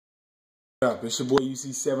Up, it's your boy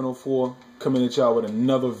UC704 coming at y'all with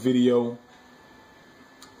another video,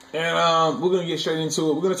 and we're gonna get straight into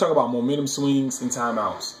it. We're gonna talk about momentum swings and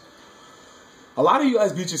timeouts. A lot of you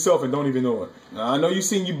guys beat yourself and don't even know it. Now, I know you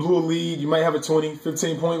seen you blew a lead. You might have a 20,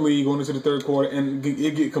 15-point lead going into the third quarter, and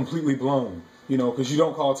it get completely blown. You know, because you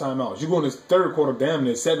don't call timeouts. You go in the third quarter, damn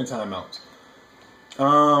near 7 timeouts.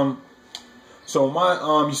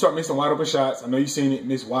 So you start missing wide open shots. I know you've seen it.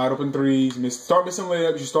 Miss wide open threes. Start missing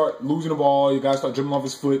layups. You start losing the ball. You guys start dribbling off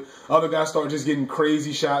his foot. Other guys start just getting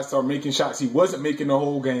crazy shots. Start making shots he wasn't making the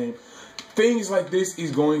whole game. Things like this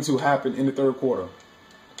is going to happen in the third quarter.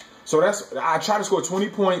 So I try to score 20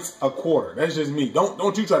 points a quarter. That's just me.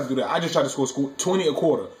 Don't you try to do that. I just try to score 20 a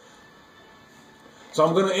quarter. So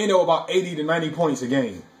I'm gonna end up about 80 to 90 points a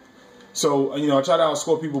game. So, you know, I try to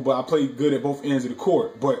outscore people, but I play good at both ends of the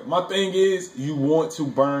court. But my thing is, you want to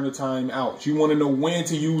burn the timeouts. You want to know when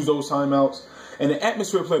to use those timeouts. And the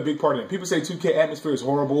atmosphere plays a big part of it. People say 2K atmosphere is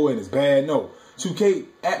horrible and it's bad. No. 2K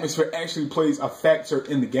atmosphere actually plays a factor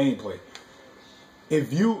in the gameplay.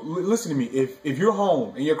 If you, listen to me, if you're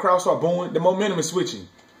home and your crowd start booing, the momentum is switching.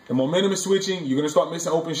 The momentum is switching. You're going to start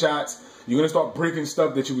missing open shots. You're going to start breaking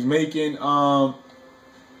stuff that you was making.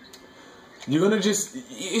 You're gonna be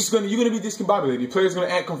discombobulated. Players gonna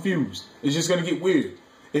act confused. It's just gonna get weird.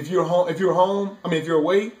 If you're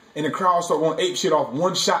away, and the crowd start going ape shit off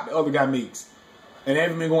one shot the other guy makes, and they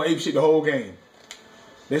haven't been going ape shit the whole game.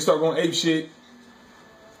 They start going ape shit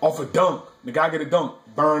off a dunk. The guy get a dunk,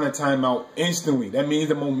 burn a timeout instantly. That means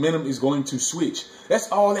the momentum is going to switch.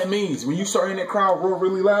 That's all that means. When you start hearing that crowd roar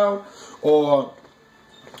really loud,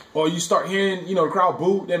 or you start hearing, you know, the crowd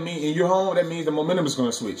boo, that means, and you're home, that means the momentum is going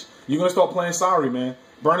to switch. You're going to start playing sorry, man.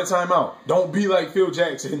 Burn a timeout. Don't be like Phil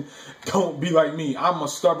Jackson. Don't be like me. I'm a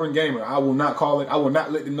stubborn gamer. I will not call it. I will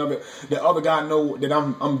not let the other guy know that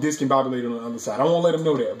I'm discombobulated on the other side. I won't let him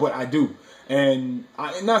know that, but I do. And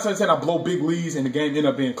 9 times out of 10, I blow big leads, and the game end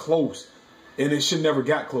up being close. And it should never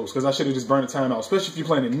got close, because I should have just burned a timeout. Especially if you're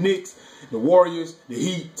playing the Knicks, the Warriors, the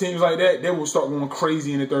Heat, teams like that. They will start going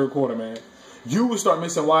crazy in the third quarter, man. You would start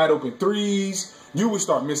missing wide open threes. You would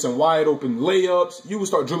start missing wide open layups. You would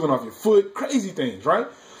start dribbling off your foot. Crazy things, right?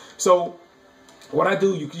 So what I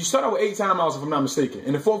do, you start out with 8 timeouts if I'm not mistaken.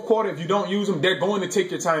 In the fourth quarter, if you don't use them, they're going to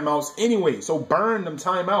take your timeouts anyway. So burn them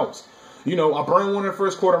timeouts. You know, I burn one in the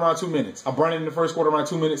first quarter around 2 minutes. I burn it in the first quarter around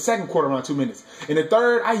 2 minutes. Second quarter around 2 minutes. In the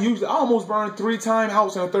third, I almost burned 3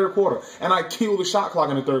 timeouts in the third quarter. And I kill the shot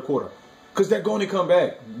clock in the third quarter. Because they're going to come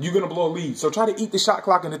back. You're going to blow a lead. So try to eat the shot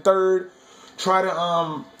clock in the third. Try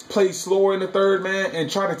to play slower in the third, man,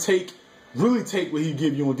 and try to really take what he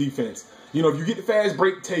give you on defense. You know, if you get the fast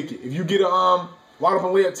break, take it. If you get a wide open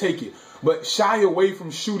layup, take it. But shy away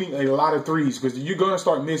from shooting a lot of threes, because you're going to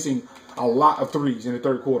start missing a lot of threes in the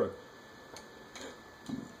third quarter.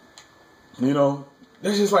 You know,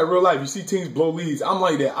 that's just like real life. You see teams blow leads. I'm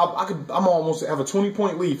like that. I'm almost have a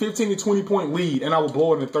 20-point lead, 15 to 20-point lead, and I will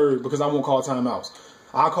blow it in the third because I won't call timeouts.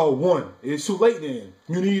 I'll call 1. It's too late then.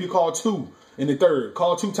 You need to call 2 in the third.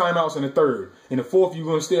 Call 2 timeouts in the third. In the fourth, you're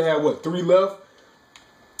going to still have, what, 3 left?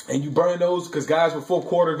 And you burn those because guys with fourth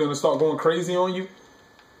quarter are going to start going crazy on you.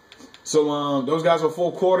 So those guys with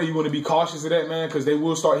fourth quarter, you want to be cautious of that, man, because they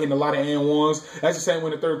will start hitting a lot of and ones. That's the same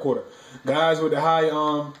way in the third quarter. Guys with the high,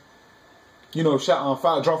 you know, draw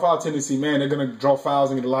foul tendency, man, they're going to draw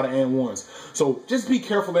fouls and get a lot of and ones. So just be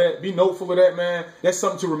careful of that. Be noteful of that, man. That's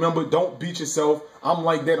something to remember. Don't beat yourself. I'm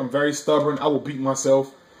like that. I'm very stubborn. I will beat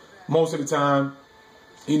myself most of the time.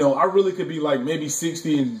 You know, I really could be like maybe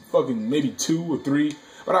 60 and fucking maybe 2 or 3.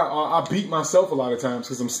 But I beat myself a lot of times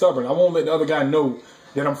because I'm stubborn. I won't let the other guy know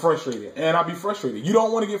that I'm frustrated. And I'll be frustrated. You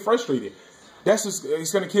don't want to get frustrated. That's just,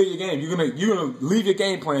 it's going to kill your game. You're gonna leave your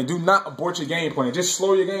game plan. Do not abort your game plan. Just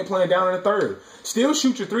slow your game plan down in the third. Still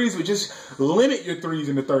shoot your threes, but just limit your threes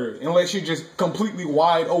in the third unless you're just completely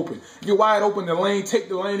wide open. If you're wide open in the lane, take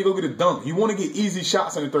the lane to go get a dunk. You want to get easy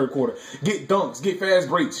shots in the third quarter. Get dunks, get fast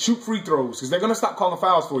breaks, shoot free throws because they're going to stop calling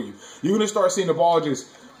fouls for you. You're going to start seeing the ball just,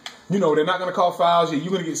 you know, they're not going to call fouls yet.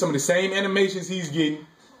 You're going to get some of the same animations he's getting.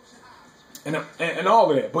 And all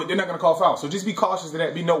of that, but they're not going to call fouls. So just be cautious of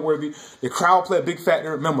that. Be noteworthy. The crowd play a big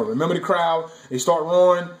factor. Remember the crowd. They start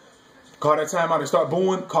roaring. Call that timeout. They start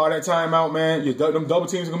booing. Call that timeout, man. Them double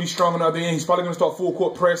teams are going to be strong on the other end. He's probably going to start full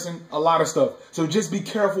court pressing. A lot of stuff. So just be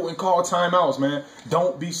careful and call timeouts, man.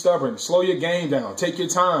 Don't be stubborn. Slow your game down. Take your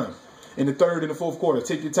time. In the third and the fourth quarter,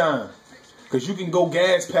 take your time. Because you can go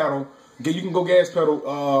gas pedal. You can go gas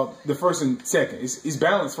pedal the first and second. It's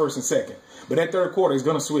balanced first and second. But that third quarter is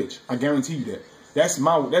going to switch. I guarantee you that. That's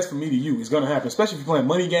from me to you. It's going to happen. Especially if you're playing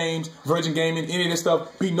money games, Virgin Gaming, any of this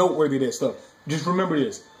stuff. Be noteworthy of that stuff. Just remember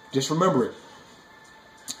this. Just remember it.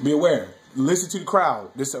 Be aware. listen to the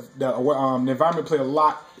crowd. The environment play a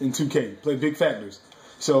lot in 2K. Play big factors.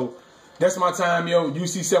 So that's my time, yo.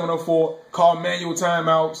 UC 704. Call manual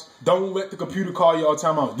timeouts. Don't let the computer call y'all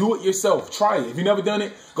timeouts. Do it yourself. Try it. If you never done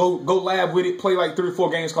it, go lab with it. Play like 3 or 4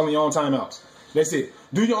 games calling your own timeouts. That's it.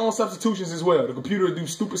 Do your own substitutions as well. The computer will do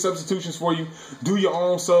stupid substitutions for you. Do your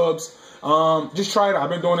own subs. Just try it out. I've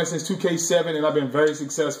been doing that since 2K7 and I've been very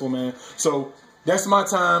successful, man. So that's my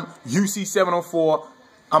time. UC 704.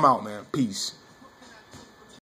 I'm out, man. Peace.